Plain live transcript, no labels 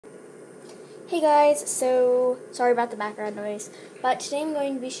Hey guys, so sorry about the background noise, but today I'm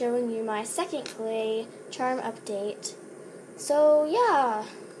going to be showing you my second clay charm update. So yeah,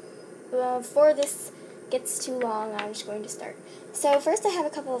 before this gets too long, I'm just going to start. So first I have a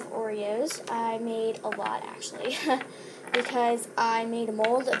couple of Oreos. I made a lot actually, because I made a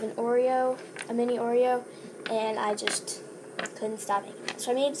mold of an Oreo, a mini Oreo, and I just couldn't stop making them.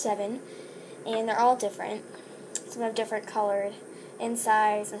 So I made 7, and they're all different. Some have different colored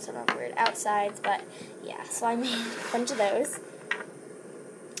insides and some are weird outsides, but yeah, so I made a bunch of those.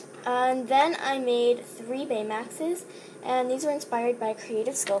 And then I made 3 Baymaxes, and these were inspired by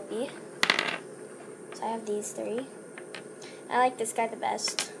Creative Sculpey. So I have these 3. I like this guy the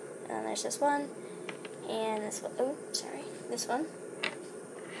best. And then there's this one, and this one. Oh, sorry, this one.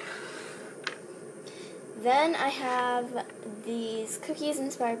 Then I have these cookies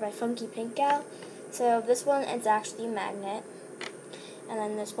inspired by Funky Pink Gal. So this one is actually a magnet. And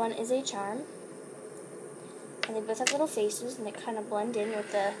then this one is a charm. And they both have little faces, and they kind of blend in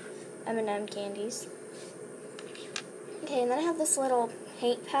with the M&M candies. Okay, and then I have this little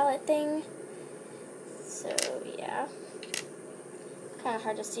paint palette thing. So, yeah. Kind of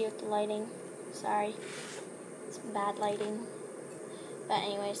hard to see with the lighting. Sorry. It's bad lighting. But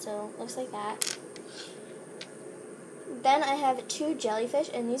anyway, so looks like that. Then I have 2 jellyfish,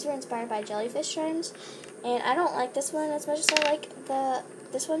 and these were inspired by jellyfish charms. And I don't like this one as much as I like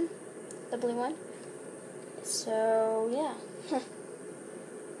this one, the blue one. So, yeah.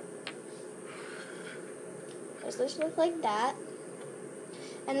 Those look like that.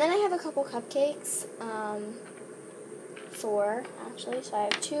 And then I have a couple cupcakes. 4, actually. So I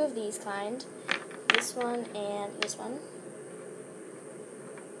have 2 of these kind. This one and this one.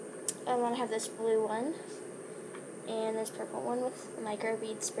 And then I have this blue one. And this purple one with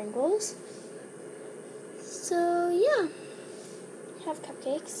microbead sprinkles. So, yeah. I have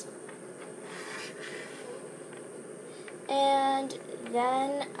cupcakes. And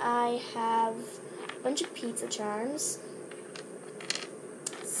then I have a bunch of pizza charms.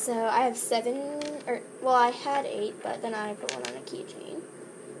 So I have 7, well, I had 8, but then I put one on a keychain.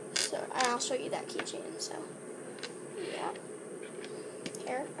 So I'll show you that keychain. So yeah,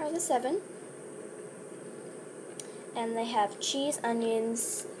 here are the 7, and they have cheese,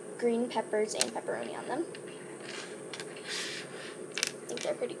 onions, green peppers, and pepperoni on them. I think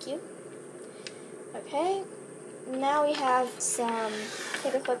they're pretty cute. Okay. Now we have some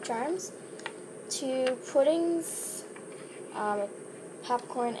paperclip charms, 2 puddings,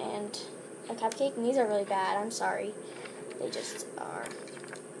 popcorn, and a cupcake. And these are really bad. I'm sorry. They just are.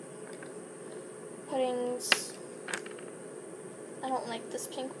 Puddings. I don't like this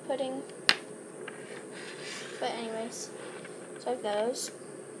pink pudding. But anyways, so I have those.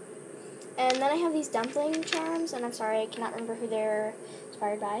 And then I have these dumpling charms, and I'm sorry, I cannot remember who they're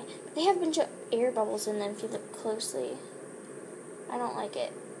inspired by. But they have a bunch of air bubbles in them if you look closely. I don't like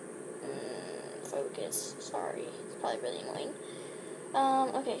it. Focus. Sorry. It's probably really annoying.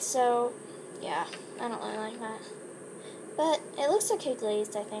 Okay, so, yeah, I don't really like that. But it looks okay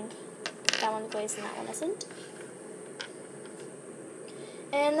glazed, I think. That one's glazed and that one isn't.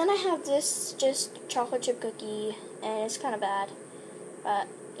 And then I have this just chocolate chip cookie, and it's kind of bad. But,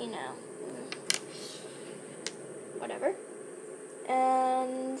 you know, whatever.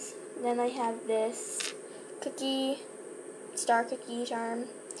 And then I have this star cookie charm,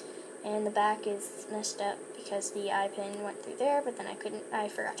 and the back is messed up because the eye pin went through there, but then I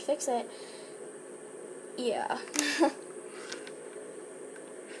forgot to fix it. Yeah.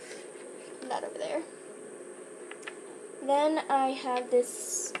 That over there. Then I have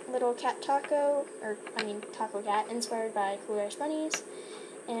this little cat taco cat, inspired by Cool Air Bunnies,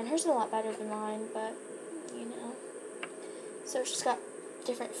 and hers is a lot better than mine, but, you know. So she's got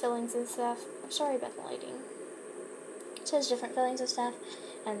different fillings and stuff. I'm sorry about the lighting. It says different fillings and stuff,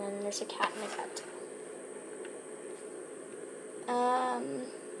 and then there's a cat and a cat.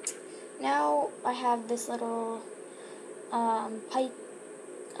 Now I have this little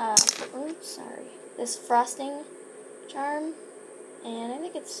this frosting charm, and I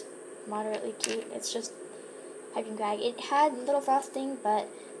think it's moderately cute. It's just piping bag. It had little frosting, but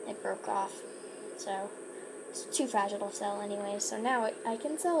it broke off, so it's too fragile to sell anyway. So now I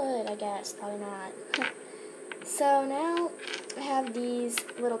can sell it, I guess. Probably not. So now I have these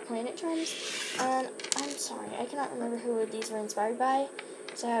little planet charms, and I'm sorry, I cannot remember who these were inspired by.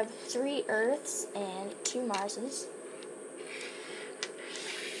 So I have 3 Earths and 2 Marses.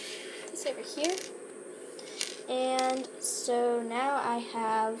 This over here. And so now I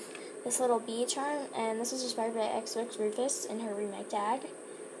have this little bee charm, and this is inspired by XX Rufus in her remake tag.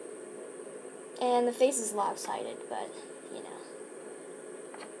 And the face is lopsided, but, you know,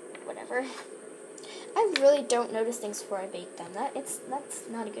 whatever. I really don't notice things before I bake them. That's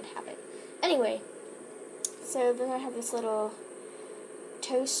not a good habit. Anyway, so then I have this little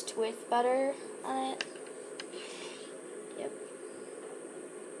toast with butter on it. Yep.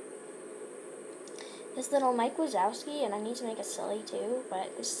 This little Mike Wazowski, and I need to make a silly too,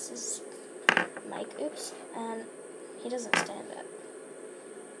 but this is Mike, oops, and he doesn't stand up.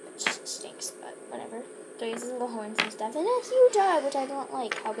 It just stinks, but whatever. So he has his little horns and stuff, and a huge eye, which I don't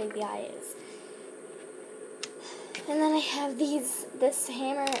like how big the eye is. And then I have this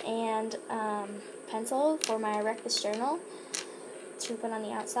hammer and pencil for my Erect This journal to put on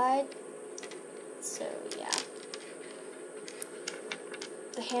the outside. So yeah,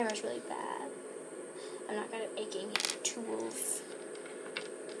 the hammer's really bad. I'm not good at making tools.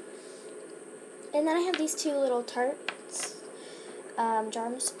 And then I have these two little tarts,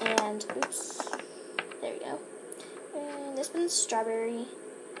 jars, and oops, there we go. And this one's strawberry,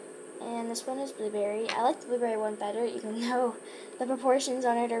 and this one is blueberry. I like the blueberry one better, even though the proportions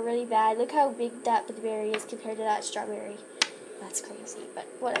on it are really bad. Look how big that blueberry is compared to that strawberry. That's crazy, but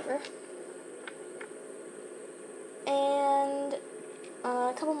whatever. And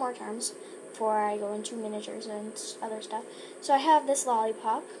a couple more charms before I go into miniatures and other stuff. So I have this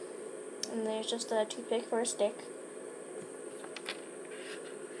lollipop, and there's just a toothpick for a stick.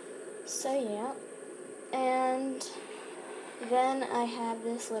 So yeah. And then I have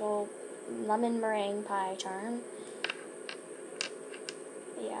this little lemon meringue pie charm.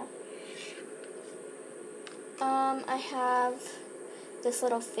 Yeah. I have this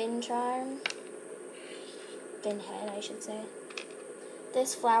little fin charm. Fin head, I should say.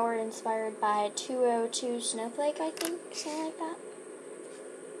 This flower inspired by 202 Snowflake, I think, something like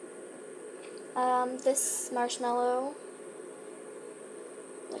that. This marshmallow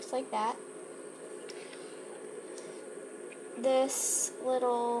looks like that. This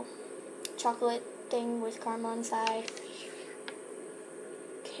little chocolate thing with caramel inside.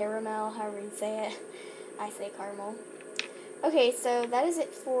 Caramel, however you say it. I say caramel. Okay, so that is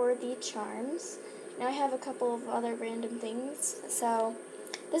it for the charms. Now I have a couple of other random things. So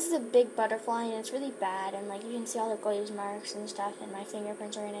this is a big butterfly, and it's really bad, and like you can see all the glaze marks and stuff, and my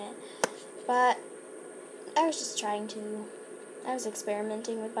fingerprints are in it. But I was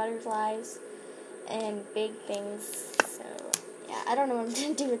experimenting with butterflies and big things. So yeah, I don't know what I'm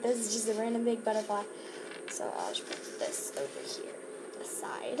gonna do with this. It's just a random big butterfly. So I'll just put this over here,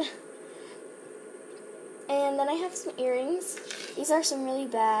 aside. And then I have some earrings. These are some really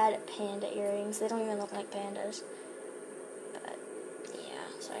bad panda earrings. They don't even look like pandas. But yeah,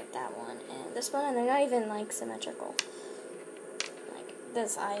 so I have that one and this one, and they're not even like symmetrical. Like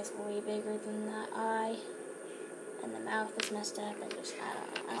this eye is way bigger than that eye, and the mouth is messed up, and just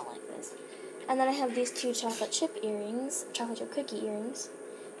I don't like this. And then I have these two chocolate chip earrings, chocolate chip cookie earrings,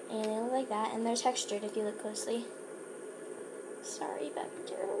 and they look like that, and they're textured if you look closely. Sorry about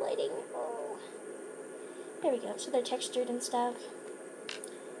your lighting. Oh. There we go. So they're textured and stuff.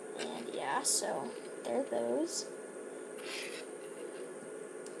 And yeah, so there are those.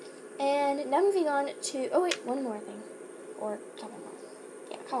 And now moving on to, oh wait, one more thing. Or a couple more.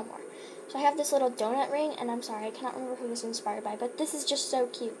 Yeah, a couple more. So I have this little donut ring, and I'm sorry, I cannot remember who this is inspired by, but this is just so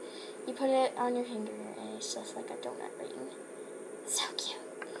cute. You put it on your finger, and it's just like a donut ring. So cute.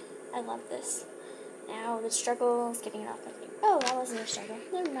 I love this. Now the struggle is getting it off my finger. Oh, that wasn't a struggle.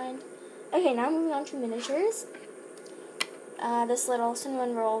 Never mind. Okay, now moving on to miniatures. This little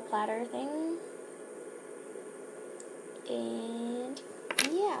cinnamon roll platter thing. And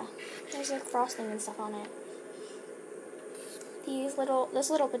yeah, there's like frosting and stuff on it. This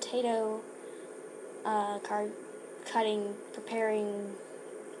little potato card cutting, preparing,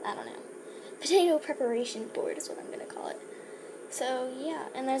 I don't know. Potato preparation board is what I'm gonna call it. So yeah,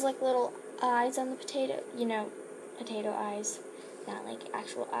 and there's like little eyes on the potato, you know, potato eyes, not like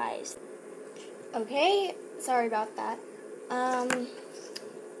actual eyes. Okay, sorry about that.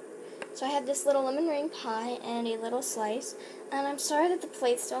 So I had this little lemon meringue pie and a little slice, and I'm sorry that the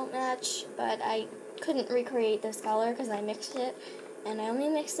plates don't match, but I couldn't recreate this color because I mixed it, and I only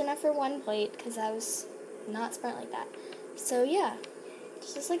mixed enough for one plate because I was not smart like that. So yeah,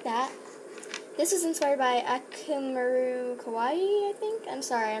 just like that. This was inspired by Akamaru Kawaii, I think. I'm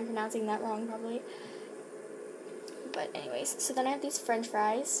sorry, I'm pronouncing that wrong probably. But anyways, so then I have these french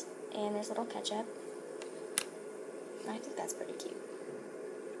fries, and there's little ketchup. I think that's pretty cute.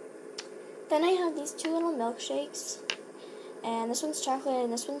 Then I have these two little milkshakes, and this one's chocolate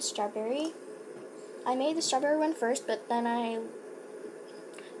and this one's strawberry. I made the strawberry one first, but then I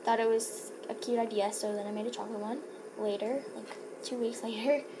thought it was a cute idea, so then I made a chocolate one later, like 2 weeks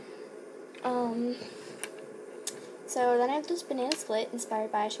later. So then I have this banana split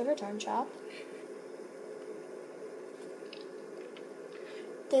inspired by a Sugar Charm Shop.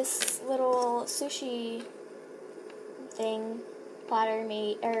 this little sushi thing platter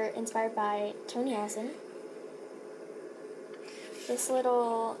inspired by Tony Allison. This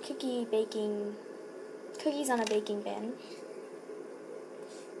little cookies on a baking pan.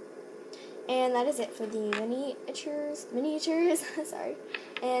 And that is it for the miniatures, sorry.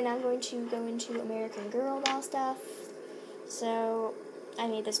 And I'm going to go into American Girl doll stuff. So, I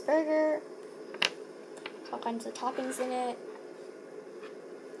made this burger, all kinds of toppings in it.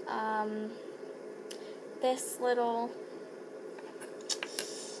 This little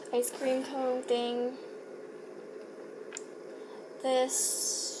ice cream cone thing.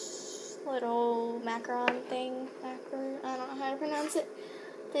 This little macaron thing, I don't know how to pronounce it.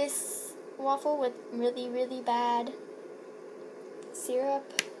 This waffle with really, really bad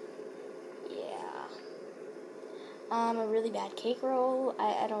syrup. Yeah. A really bad cake roll.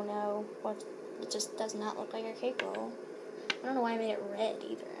 I don't know what, it just does not look like a cake roll. I don't know why I made it red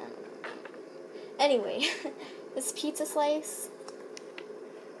either. I don't know. Anyway, this pizza slice.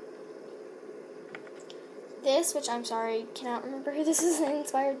 This, which I'm sorry, cannot remember who this is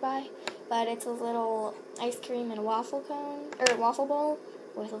inspired by, but it's a little ice cream and waffle cone, or waffle bowl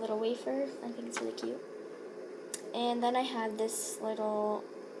with a little wafer. I think it's really cute. And then I have this little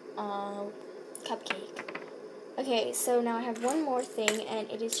cupcake. Okay, so now I have one more thing, and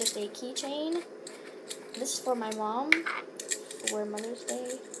it is just a keychain. This is for my mom for Mother's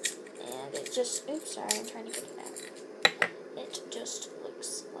Day, and it just, oops, sorry, I'm trying to get it out. It just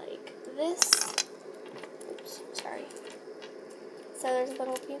looks like this. Oops, sorry. So there's a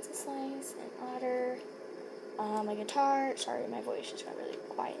little pizza slice, an otter, a guitar, sorry, my voice just got really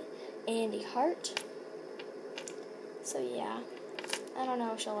quiet, and a heart. So yeah, I don't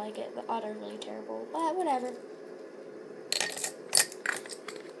know if she'll like it. The otter's really terrible, but whatever.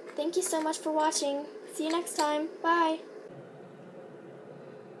 Thank you so much for watching. See you next time. Bye.